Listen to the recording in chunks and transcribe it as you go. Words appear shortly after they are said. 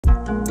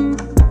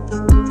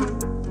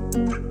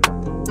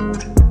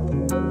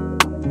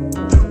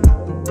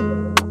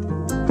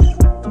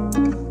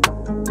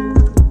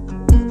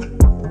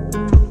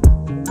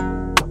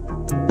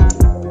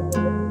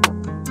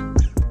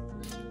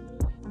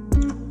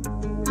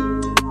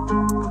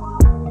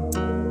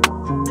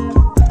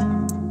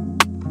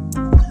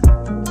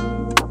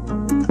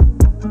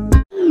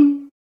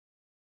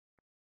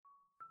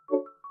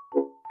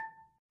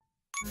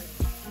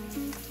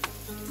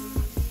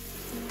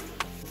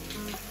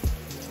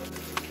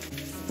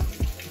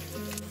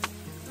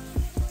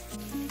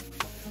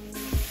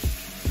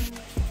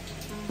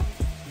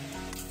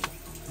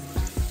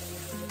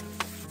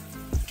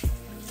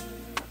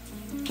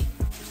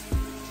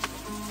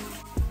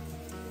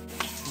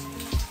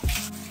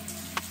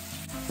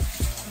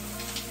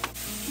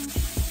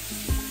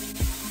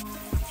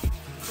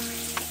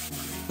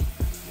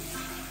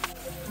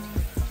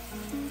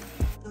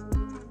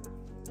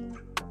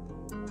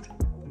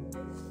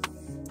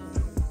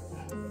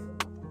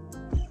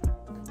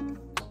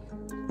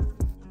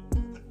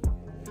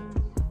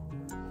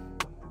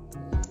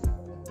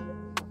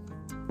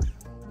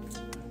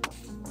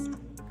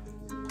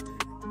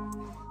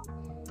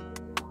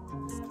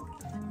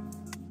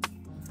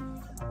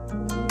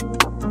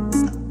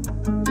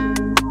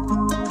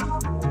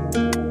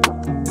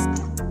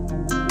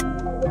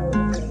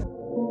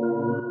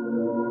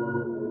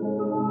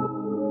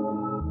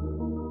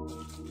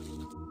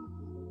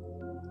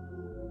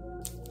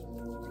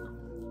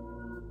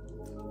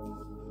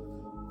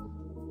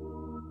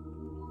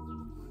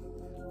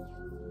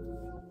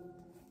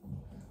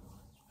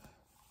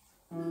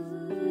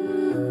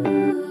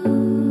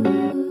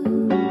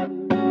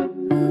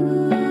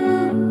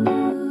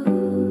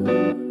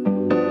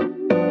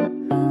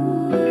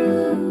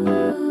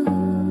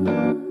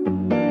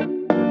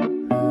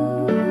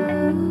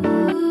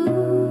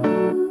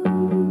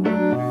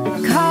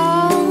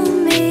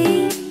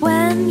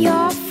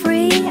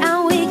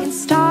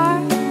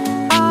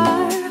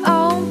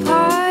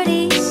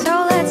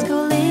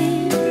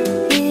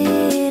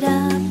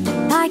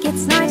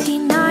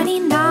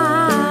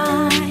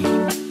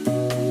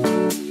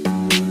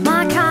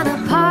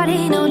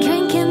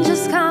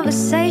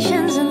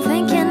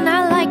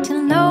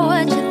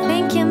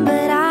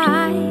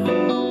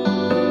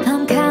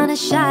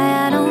shy,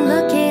 I don't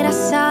look it. I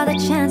saw the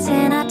chance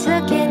and I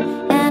took it,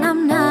 and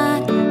I'm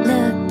not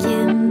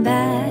looking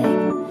back.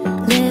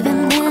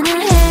 Living in a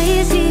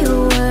hazy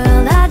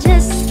world, I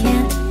just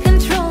can't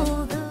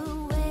control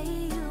the way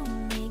you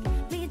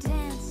make me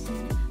dance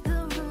in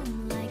the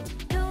room like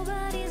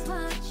nobody's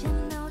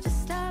watching. No,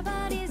 just our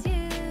bodies,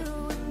 you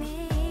and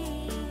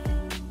me.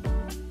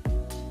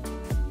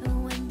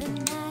 When the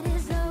night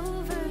is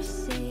over,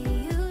 say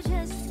you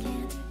just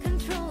can't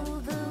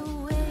control the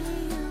way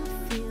you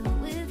feel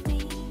with me.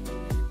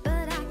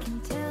 But I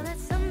can tell that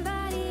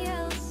somebody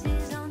else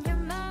is on your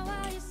mind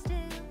while you're still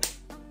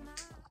on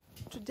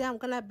mine. Today I'm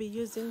gonna be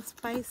using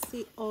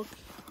Spicy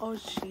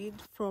Orchid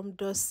from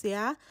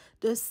Dossier.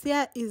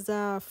 Dossier is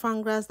a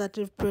fragrance that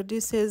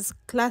produces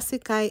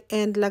classic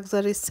high-end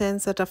luxury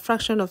scents at a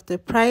fraction of the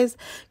price,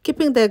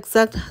 keeping the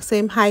exact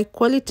same high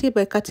quality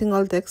by cutting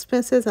all the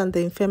expenses and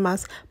the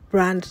infamous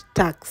brand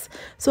tax.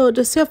 So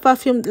Dossier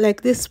perfume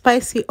like this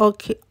Spicy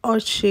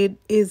Orchid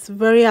is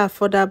very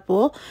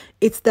affordable.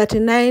 It's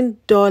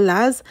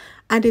 $39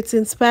 and it's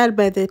inspired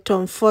by the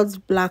Tom Ford's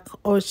Black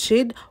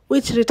Orchid,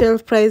 which retail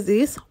price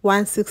is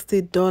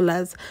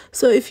 $160.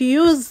 So if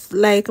you use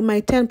like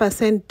my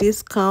 10%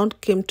 discount,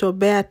 Kim to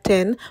Bear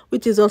 10,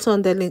 which is also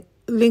on the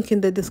link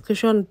in the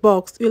description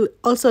box, you'll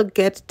also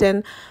get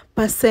 10%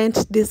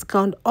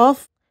 discount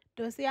off.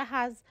 Dossier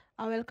has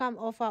a welcome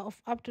offer of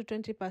up to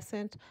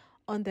 20%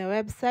 on the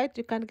website.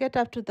 You can get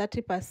up to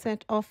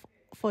 30% off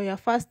for your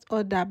first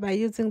order by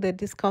using the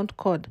discount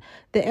code.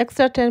 The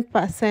extra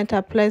 10%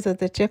 applies at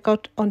the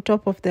checkout on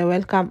top of the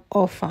welcome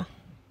offer.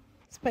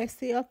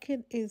 Spicy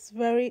Orchid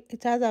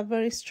it has a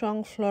very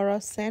strong floral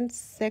scent,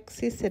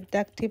 sexy,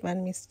 seductive,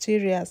 and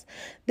mysterious.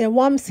 The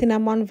warm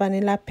cinnamon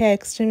vanilla pair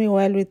extremely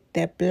well with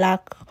the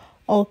black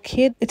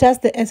orchid. It has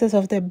the essence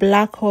of the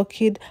black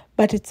orchid,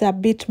 but it's a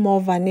bit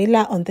more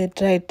vanilla on the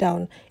dry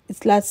down.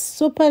 It lasts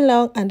super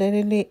long and I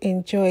really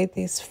enjoy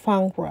this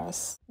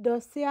fragrance.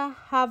 Dossier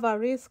have a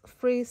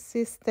risk-free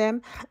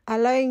system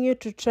allowing you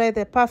to try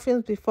the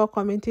perfumes before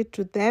committing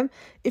to them.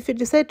 If you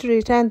decide to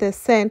return the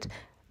scent,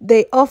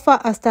 they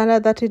offer a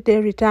standard 30-day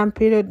return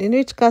period in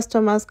which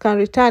customers can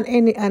return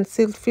any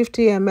unsealed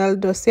 50 ml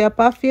Dossier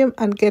perfume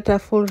and get a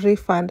full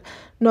refund,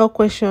 no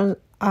questions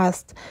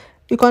asked.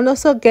 You can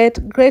also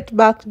get great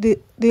back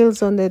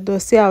deals on the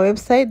Dossier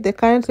website. They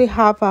currently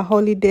have a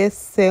holiday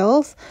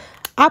sales,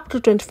 up to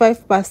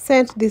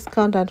 25%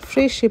 discount and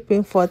free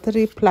shipping for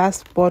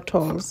 3+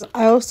 bottles.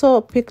 I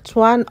also picked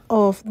one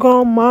of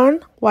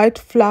Gourmand White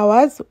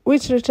Flowers,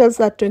 which retails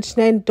at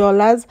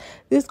 $29.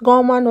 This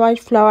Gourmand White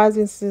Flowers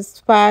is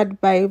inspired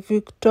by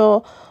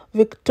Victor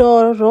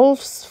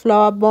Rolf's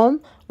Flower Bomb,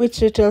 which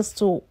retails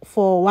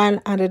for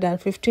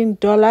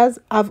 $115.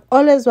 I've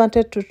always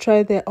wanted to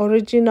try the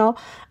original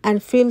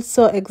and feel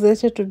so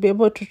excited to be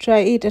able to try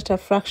it at a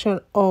fraction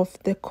of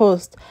the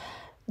cost.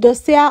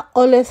 Dossier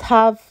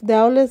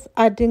they're always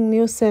adding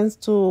new scents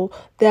to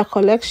their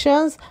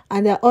collections,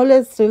 and they're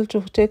always thrilled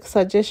to take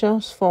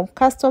suggestions from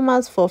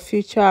customers for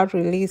future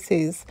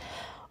releases.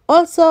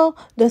 Also,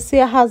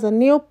 Dossier has a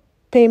new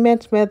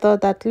payment method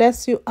that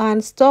lets you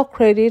earn store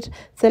credit.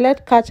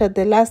 Select catch at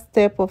the last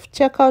step of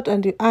checkout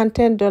and you earn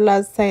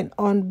 $10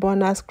 sign-on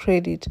bonus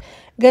credit.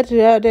 Get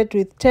rewarded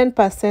with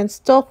 10%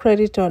 store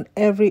credit on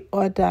every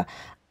order.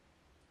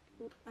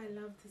 I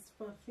love these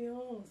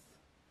perfumes.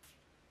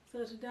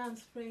 So today I'm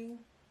spraying.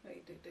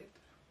 Wait,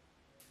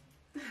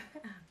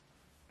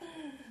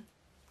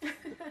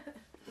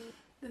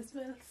 This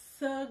smells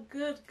so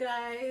good,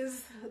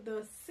 guys.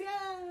 Dossier.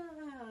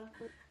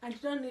 And you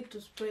don't need to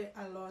spray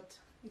a lot.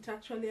 It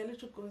actually a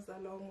little goes a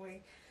long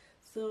way.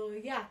 So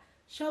yeah,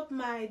 shop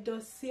my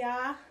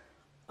Dossier.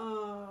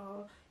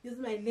 Use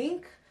my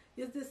link.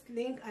 Use this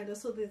link, and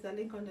also there's a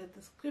link on the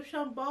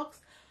description box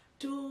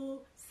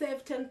to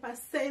save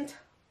 10%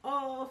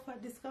 off a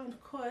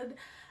discount code.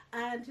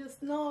 And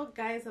just know,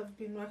 guys, I've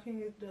been working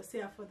with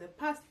Dossier for the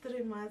past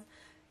 3 months.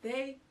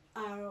 They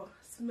are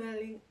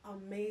smelling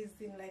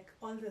amazing, like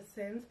all the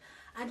scents.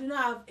 And you know,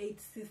 I have 8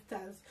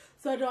 sisters,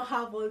 so I don't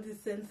have all the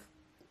scents.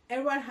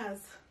 Everyone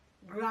has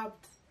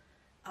grabbed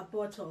a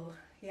bottle,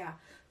 yeah.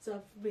 So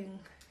I've been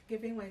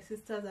giving my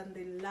sisters and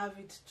they love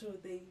it too.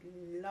 They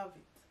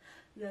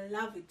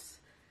love it.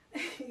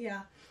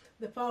 Yeah,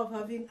 the power of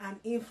having an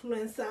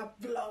influencer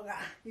blogger.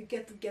 You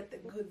get to get the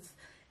goods.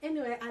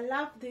 Anyway, I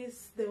love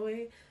this, the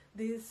way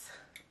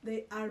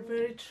they are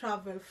very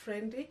travel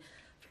friendly.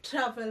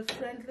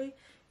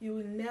 You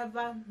will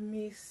never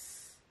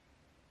miss,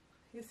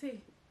 you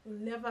see, you'll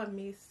never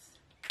miss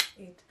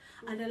it.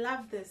 And I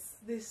love this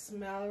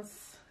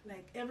smells,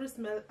 like every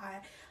smell.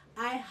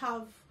 I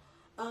have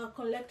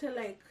collected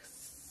like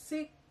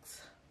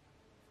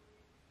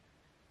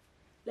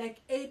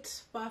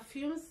 8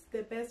 perfumes,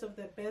 the best of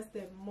the best,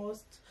 the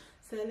most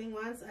selling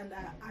ones, and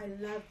I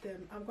love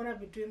them. I'm gonna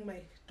be doing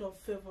my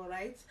top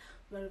favorites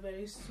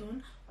very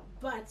soon,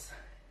 but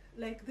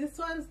like these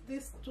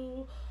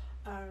 2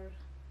 are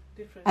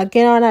different.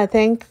 Again, I want to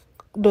thank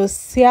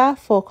Dossier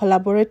for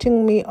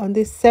collaborating me on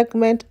this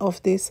segment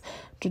of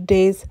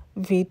today's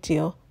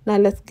video. Now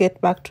let's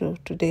get back to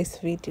today's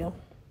video.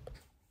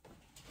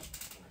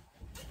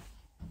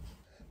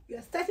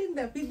 You're starting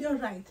the video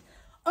right.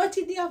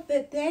 OTD of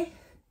the day,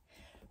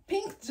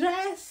 pink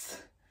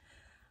dress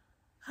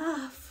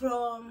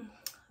from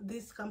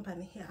this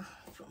company here,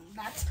 from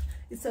that.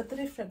 It's a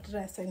thrifted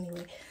dress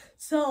anyway.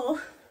 So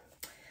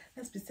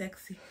let's be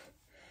sexy,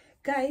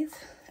 guys.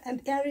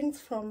 And earrings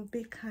from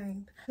Be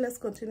Kind. Let's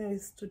continue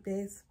with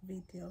today's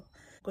video.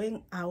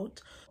 Going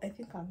out, I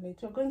think I'm late.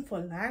 We're going for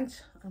lunch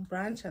and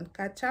brunch and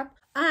catch up.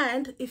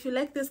 And if you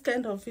like this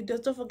kind of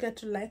videos, don't forget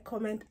to like,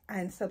 comment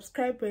and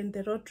subscribe. We're in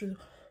the road to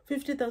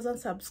 50,000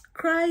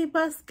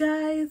 subscribers,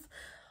 guys.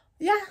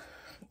 Yeah,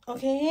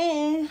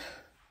 okay,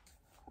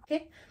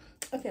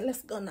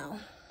 let's go now.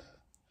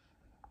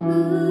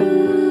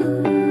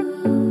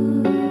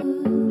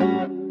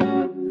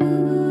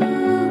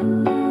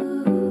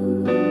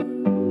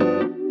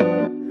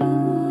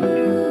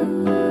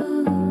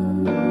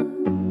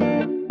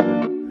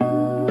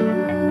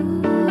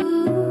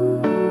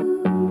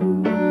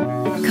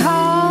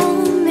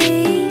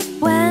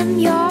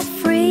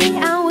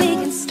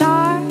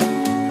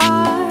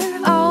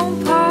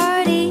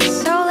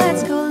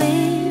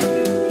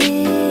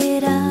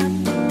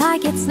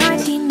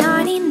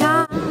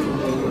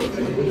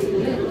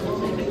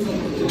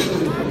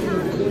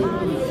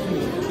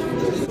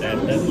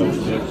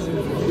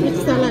 Which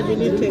salad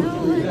will you take?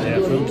 Yeah,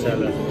 fruit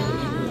salad.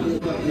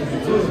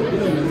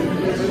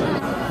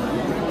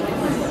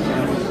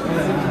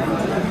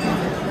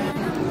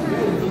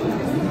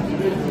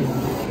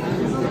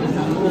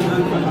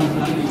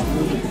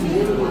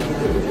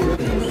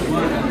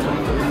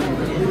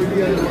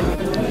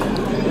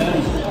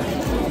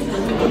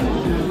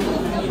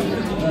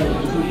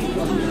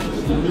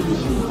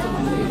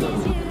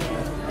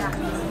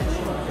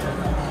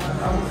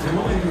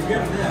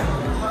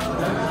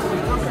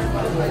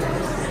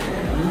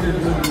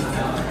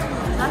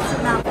 That's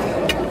enough.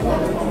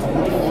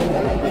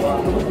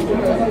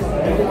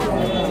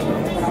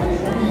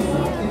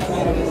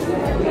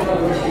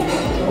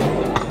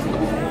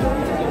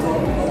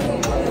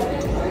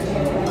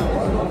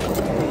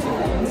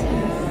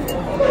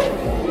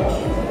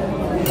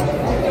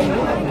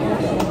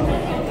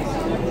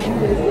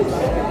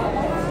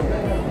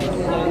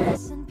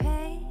 Listen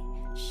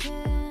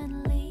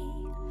patiently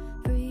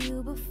for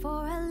you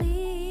before I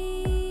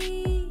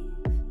leave.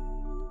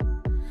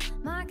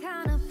 My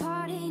kind of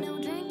party,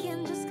 no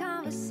drinking, just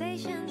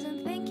conversations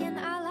and thinking.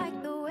 I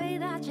like the way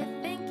that you're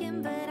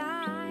thinking, but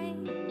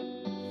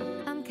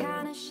I'm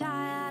kind of shy.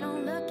 I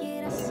don't look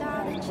it. I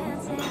saw the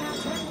chance and I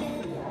took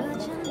it,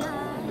 but you're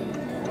not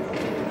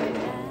looking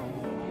back.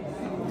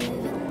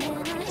 Living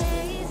in a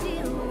hazy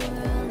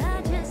world,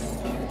 I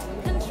just can't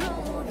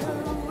control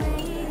the way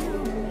you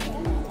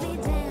make me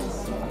dance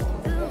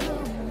the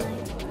room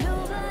like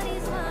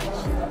nobody's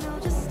watching. No,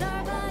 just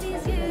our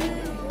bodies, you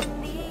and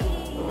me.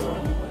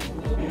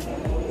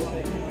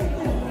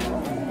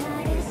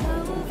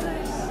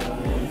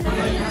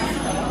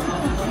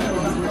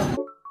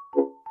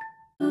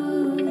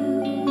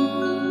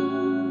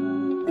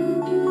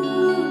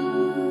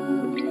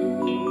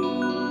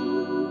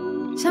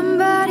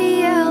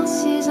 Somebody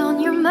else's